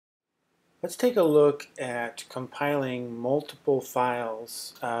Let's take a look at compiling multiple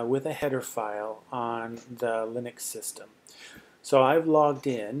files with a header file on the Linux system. So I've logged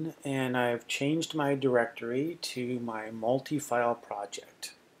in and I've changed my directory to my multi-file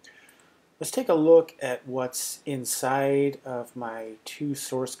project. Let's take a look at what's inside of my two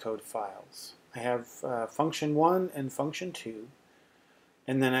source code files. I have function 1 and function 2.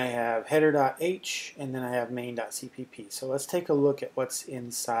 And then I have header.h, and then I have main.cpp. So let's take a look at what's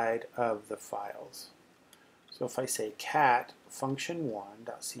inside of the files. So if I say cat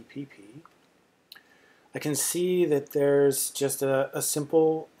function1.cpp, I can see that there's just a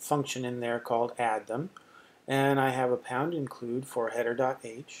simple function in there called add them. And I have a pound include for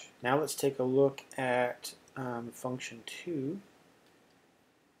header.h. Now let's take a look at function 2.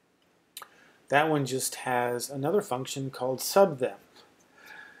 That one just has another function called sub them.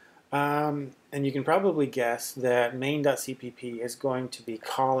 And you can probably guess that main.cpp is going to be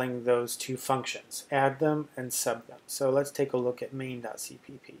calling those two functions, add them and sub them. So let's take a look at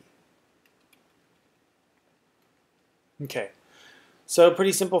main.cpp. Okay, so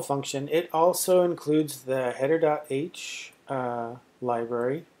pretty simple function. It also includes the header.h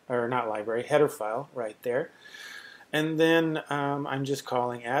library, or not library, header file right there. And then I'm just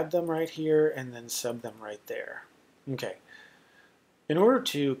calling add them right here and then sub them right there. Okay. In order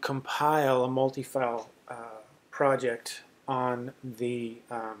to compile a multi-file project on the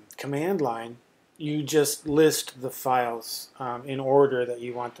command line, you just list the files in order that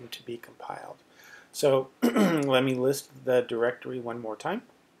you want them to be compiled. So let me list the directory one more time.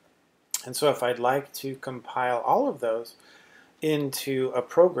 And so if I'd like to compile all of those into a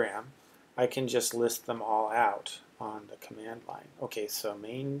program, I can just list them all out on the command line. Okay, so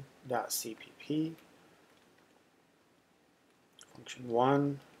main.cpp, function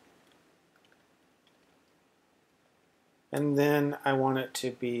 1, and then I want it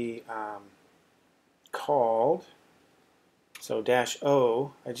to be called, so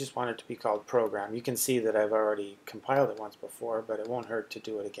 -o, I just want it to be called program. You can see that I've already compiled it once before, but it won't hurt to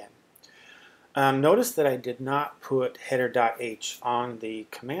do it again. Notice that I did not put header.h on the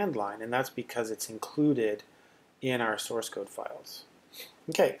command line, and that's because it's included in our source code files.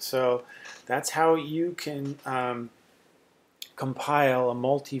 Okay, so that's how you can compile a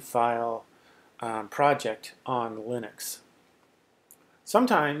multi-file project on Linux.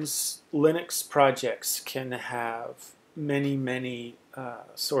 Sometimes Linux projects can have many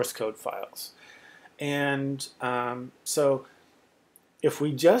source code files. And so if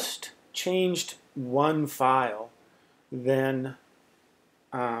we just changed one file, then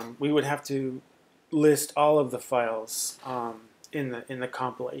we would have to list all of the files in the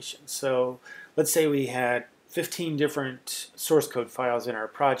compilation. So let's say we had 15 different source code files in our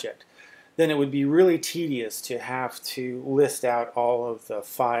project. Then it would be really tedious to have to list out all of the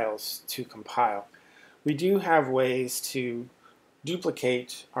files to compile. We do have ways to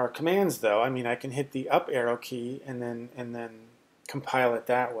duplicate our commands though. I mean, I can hit the up arrow key and then compile it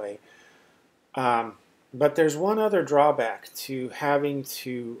that way. But there's one other drawback to having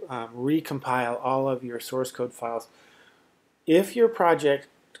to recompile all of your source code files. If your project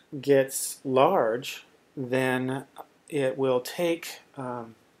gets large, then it will take a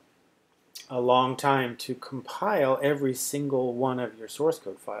long time to compile every single one of your source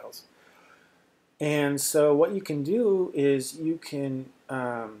code files. And so what you can do is you can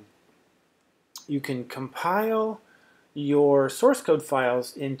compile your source code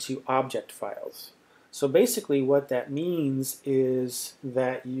files into object files. So basically what that means is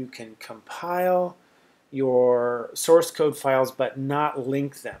that you can compile your source code files but not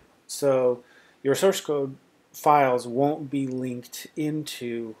link them. So your source code files won't be linked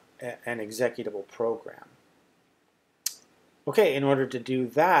into an executable program. Okay, in order to do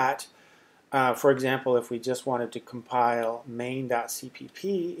that, for example, if we just wanted to compile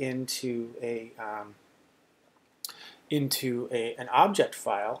main.cpp into an object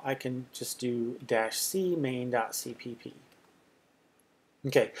file, I can just do -c main.cpp.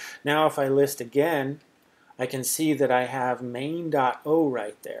 Okay, now if I list again, I can see that I have main.o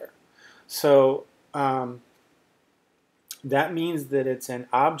right there. So that means that it's an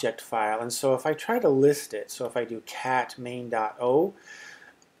object file, and so if I try to list it, so if I do cat main.o,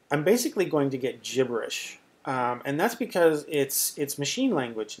 I'm basically going to get gibberish, and that's because it's machine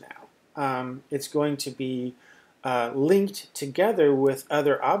language now. It's going to be linked together with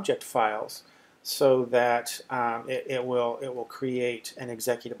other object files so that it will create an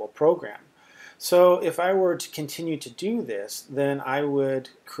executable program. So if I were to continue to do this, then I would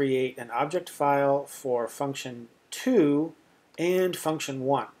create an object file for function 2 and function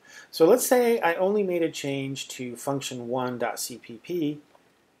 1. So let's say I only made a change to function1.cpp.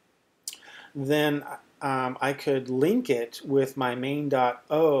 then I could link it with my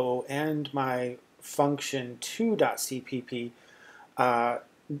main.o and my function2.cpp, or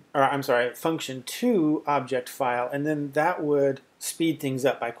I'm sorry, function2 object file, and then that would speed things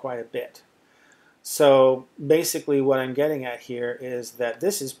up by quite a bit. So basically what I'm getting at here is that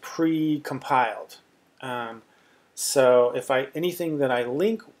this is pre-compiled. So if anything that I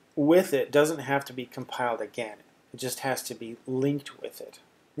link with it doesn't have to be compiled again. It just has to be linked with it.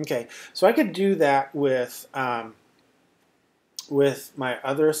 Okay, so I could do that with my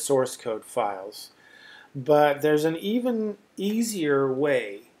other source code files, but there's an even easier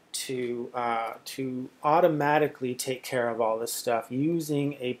way to automatically take care of all this stuff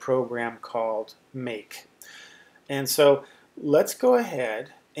using a program called Make. And so let's go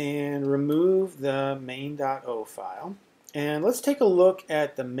ahead and remove the main.o file, and let's take a look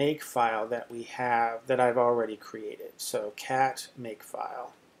at the make file that we have that I've already created. So cat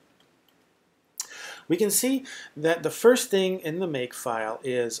makefile. We can see that the first thing in the make file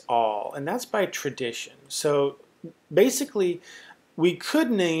is all, and that's by tradition. So basically we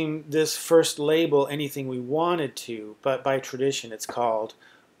could name this first label anything we wanted to, but by tradition it's called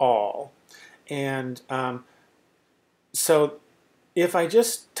all. And so if I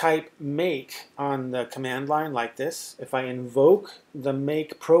just type make on the command line like this, if I invoke the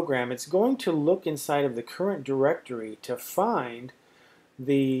make program, it's going to look inside of the current directory to find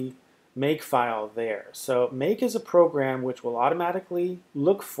the make file there. So make is a program which will automatically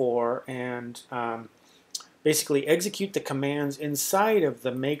look for and basically execute the commands inside of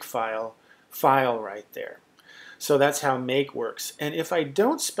the make file right there. So that's how make works. And if I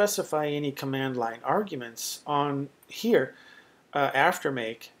don't specify any command line arguments on here after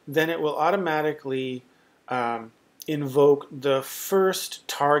make, then it will automatically invoke the first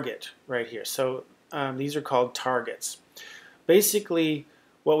target right here. So these are called targets. Basically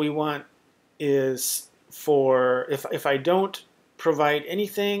what we want is for, if I don't provide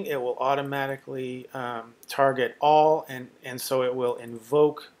anything, it will automatically target all, and so it will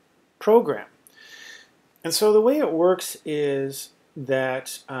invoke program. And so the way it works is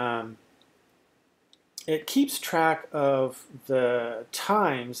that it keeps track of the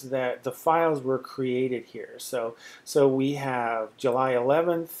times that the files were created here. So we have July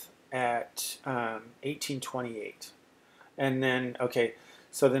 11th at 1828. And then, okay,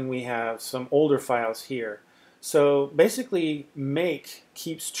 so then we have some older files here. So basically make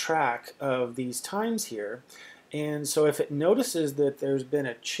keeps track of these times here, and so if it notices that there's been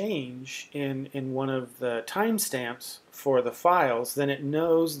a change in one of the timestamps for the files, then it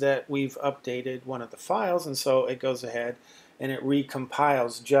knows that we've updated one of the files, and so it goes ahead and it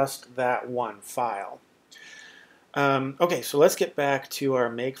recompiles just that one file. Okay, so let's get back to our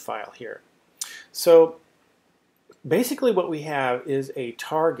make file here. So basically what we have is a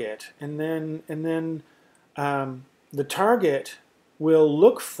target, and then the target will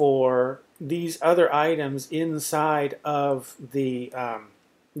look for these other items inside of the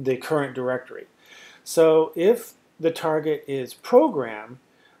current directory. So if the target is program,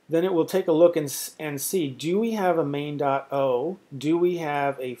 then it will take a look and see, do we have a main.o, do we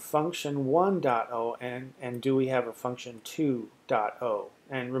have a function1.o, and do we have a function2.o?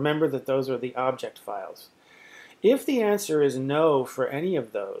 And remember that those are the object files. If the answer is no for any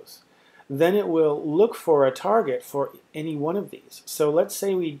of those, then it will look for a target for any one of these. So let's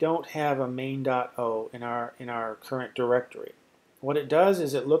say we don't have a main.o in our current directory. What it does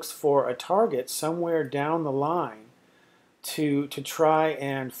is it looks for a target somewhere down the line to try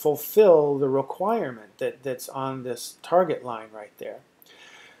and fulfill the requirement that's on this target line right there.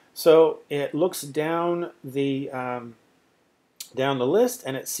 So it looks down the list,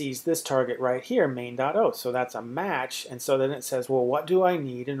 and it sees this target right here, main.o. So that's a match, and so then it says, well, what do I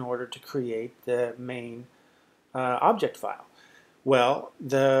need in order to create the main object file? Well,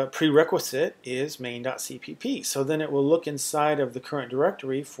 the prerequisite is main.cpp. So then it will look inside of the current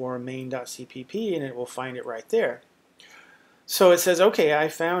directory for main.cpp, and it will find it right there. So it says, okay, I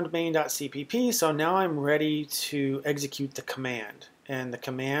found main.cpp, so now I'm ready to execute the command. And the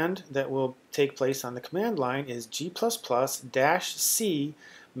command that will take place on the command line is g++-c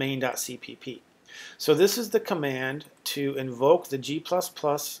main.cpp. So this is the command to invoke the g++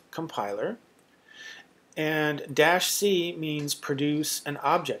 compiler, and -c means produce an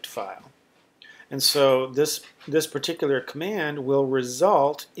object file. And so this particular command will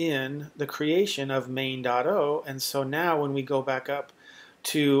result in the creation of main.o, and so now when we go back up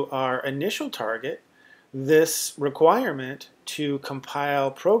to our initial target, this requirement to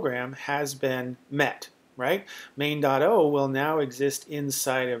compile program has been met, right? Main.o will now exist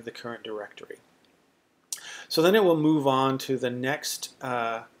inside of the current directory. So then it will move on to the next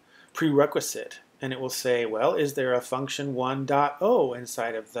prerequisite, and it will say, well, is there a function1.o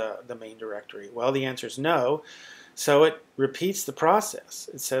inside of the main directory? Well, the answer is no. So it repeats the process.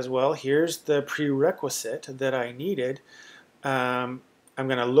 It says, well, here's the prerequisite that I needed. I'm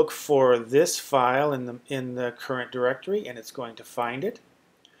going to look for this file in the current directory, and it's going to find it.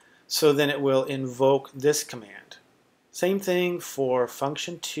 So then it will invoke this command. Same thing for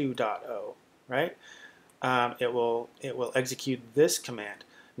function2.o, right? It will execute this command.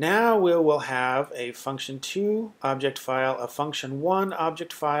 Now we will have a function2 object file, a function1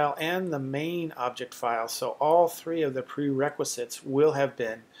 object file, and the main object file. So all three of the prerequisites will have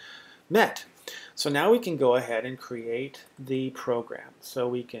been met. So now we can go ahead and create the program. So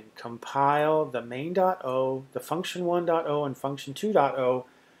we can compile the main.o, the function1.o, and function2.o.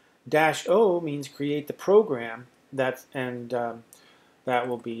 -o means create the program, that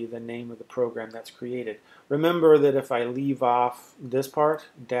will be the name of the program that's created. Remember that if I leave off this part,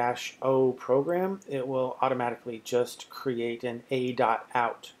 -o program, it will automatically just create an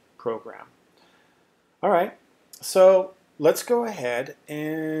a.out program. All right, so let's go ahead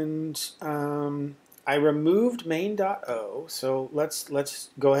and I removed main.o, so let's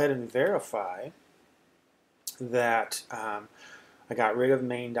go ahead and verify that I got rid of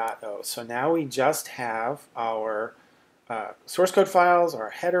main.o. So now we just have our source code files,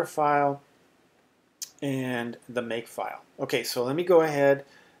 our header file, and the make file. Okay, so let me go ahead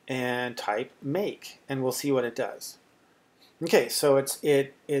and type make, and we'll see what it does. Okay, so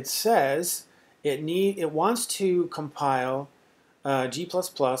it says it wants to compile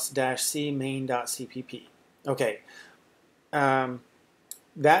g++-c main.cpp. Okay,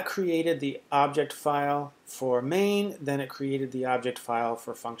 that created the object file for main, then it created the object file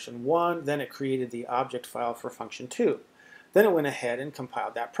for function1, then it created the object file for function2. Then it went ahead and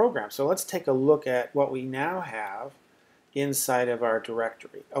compiled that program. So let's take a look at what we now have inside of our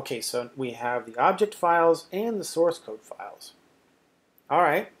directory. Okay, so we have the object files and the source code files. All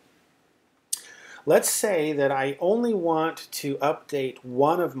right. Let's say that I only want to update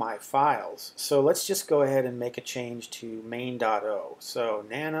one of my files. So let's just go ahead and make a change to main.o. So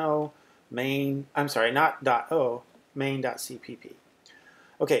nano main, I'm sorry, not .o, main.cpp.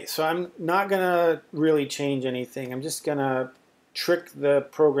 Okay, so I'm not going to really change anything. I'm just going to trick the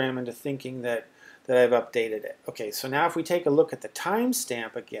program into thinking that I've updated it. Okay, so now if we take a look at the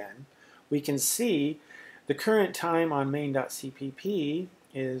timestamp again, we can see the current time on main.cpp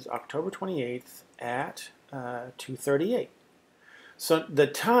is October 28th at 2:38. So the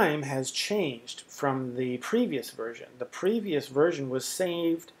time has changed from the previous version. The previous version was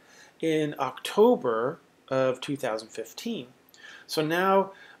saved in October of 2015. So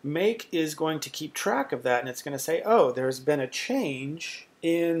now make is going to keep track of that, and it's going to say, oh, there's been a change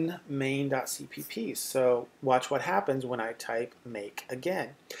in main.cpp. So watch what happens when I type make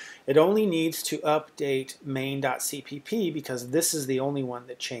again. It only needs to update main.cpp because this is the only one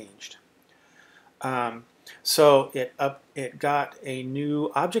that changed. So it got a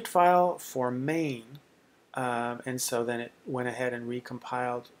new object file for main, and so then it went ahead and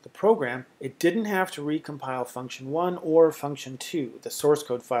recompiled the program. It didn't have to recompile function1 or function2, the source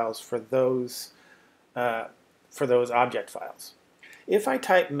code files for those object files. If I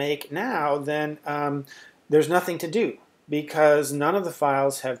type make now, then there's nothing to do because none of the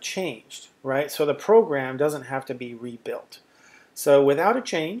files have changed, right? So the program doesn't have to be rebuilt. So without a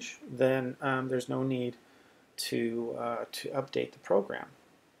change, then there's no need to update the program.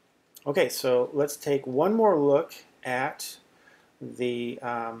 Okay, so let's take one more look at the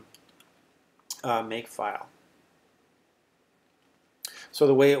make file. So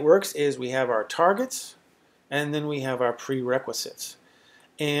the way it works is we have our targets and then we have our prerequisites.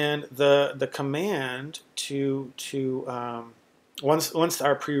 And the command once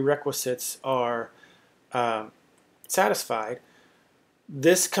our prerequisites are satisfied,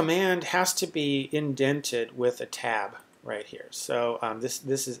 this command has to be indented with a tab right here. So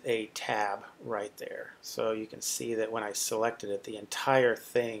this is a tab right there. So you can see that when I selected it, the entire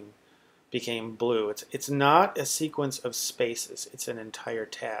thing became blue. It's not a sequence of spaces. It's an entire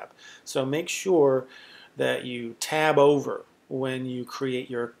tab. So make sure that you tab over when you create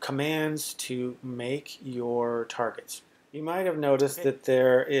your commands to make your targets. You might have noticed that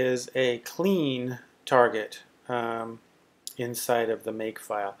there is a clean target inside of the make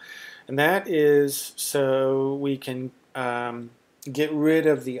file, and that is so we can get rid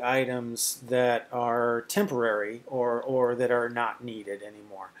of the items that are temporary or that are not needed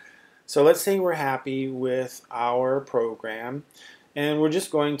anymore. So let's say we're happy with our program and we're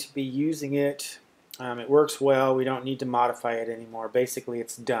just going to be using it. It works well, we don't need to modify it anymore. Basically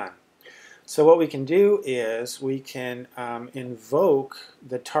it's done. So what we can do is we can invoke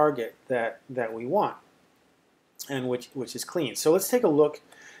the target that we want, and which is clean. So let's take a look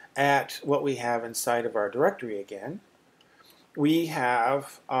at what we have inside of our directory again. We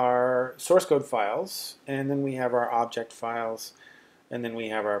have our source code files, and then we have our object files, and then we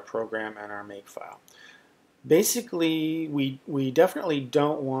have our program and our make file. Basically, we definitely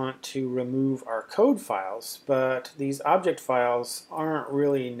don't want to remove our code files, but these object files aren't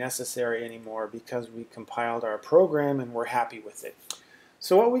really necessary anymore because we compiled our program and we're happy with it.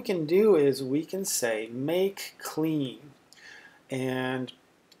 So what we can do is we can say make clean, and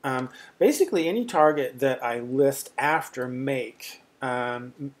basically any target that I list after make,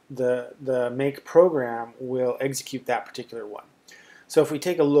 the make program will execute that particular one. So if we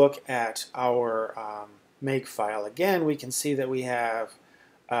take a look at our make file again, we can see that we have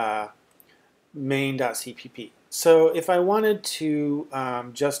main.cpp. So if I wanted to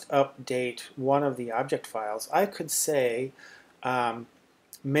just update one of the object files, I could say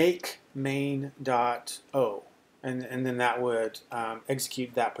make main.o, and then that would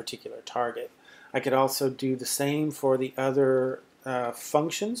execute that particular target. I could also do the same for the other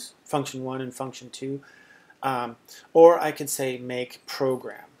functions, function 1 and function 2, or I could say make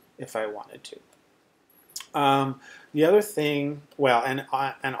program if I wanted to. The other thing, well, and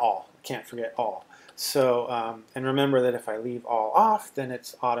all, can't forget all. So, and remember that if I leave all off, then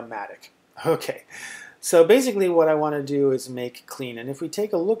it's automatic. Okay, so basically what I want to do is make clean. And if we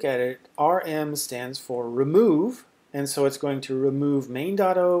take a look at it, RM stands for remove, and so it's going to remove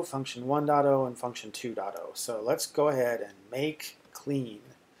main.o, function 1.o, and function 2.o. So let's go ahead and make clean.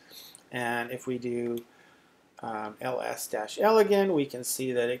 And if we do ls-l again, we can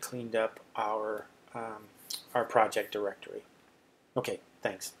see that it cleaned up our project directory. Okay,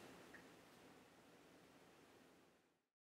 thanks.